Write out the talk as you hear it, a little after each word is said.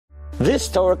This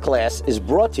Torah class is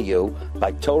brought to you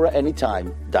by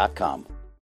TorahAnytime.com.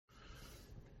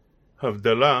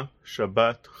 Havdalah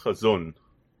Shabbat Chazon.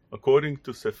 According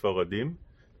to Sephardim,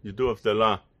 you do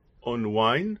Havdalah on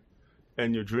wine,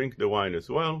 and you drink the wine as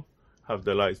well.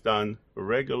 Havdalah is done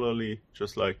regularly,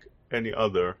 just like any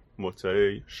other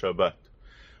Motzei Shabbat.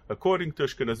 According to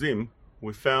Ashkenazim,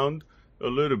 we found a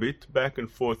little bit back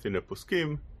and forth in the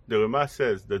Poskim. The Rama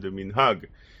says that the minhag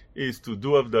is to do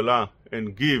Havdalah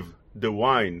and give the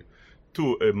wine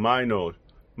to a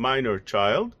minor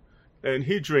child, and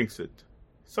he drinks it.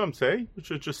 Some say you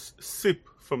should just sip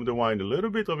from the wine a little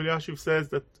bit. Rav Elyashiv says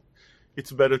that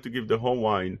it's better to give the whole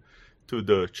wine to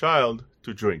the child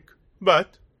to drink.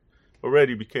 But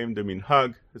already became the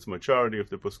minhag, as majority of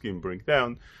the poskim bring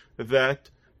down, that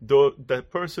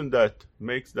that person that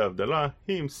makes the Havdalah,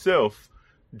 he himself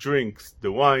drinks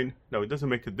the wine. Now, it doesn't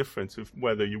make a difference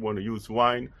whether you want to use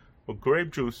wine or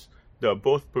grape juice. They are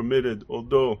both permitted,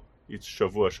 although it's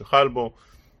Shavua Shechal Bo.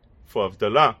 For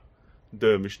Havdalah,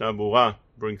 the Mishnah Berurah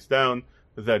brings down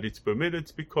that it's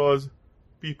permitted because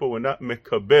people were not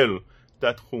mekabel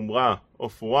that chumrah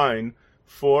of wine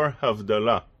for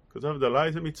Havdalah, because Havdalah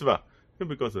is a mitzvah. And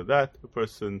because of that, a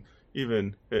person,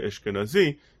 even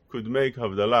Ashkenazi, could make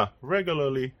Havdalah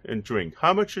regularly and drink.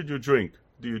 How much should you drink?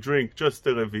 Do you drink just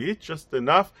a revi'it, just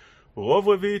enough, rov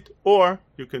revi'it, or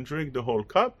you can drink the whole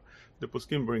cup? The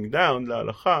poskim bring down la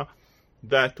halacha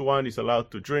that one is allowed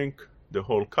to drink the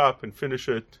whole cup and finish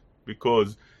it,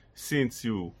 because since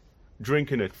you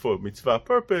drinking it for mitzvah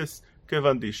purpose,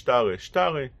 kevan di shtare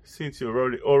shtare, since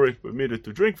you're already permitted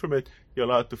to drink from it, you're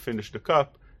allowed to finish the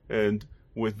cup, and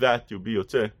with that you'll be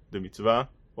yotzeh the mitzvah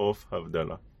of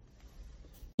Havdalah.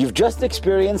 You've just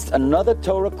experienced another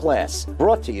Torah class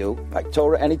brought to you by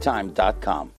TorahAnytime.com.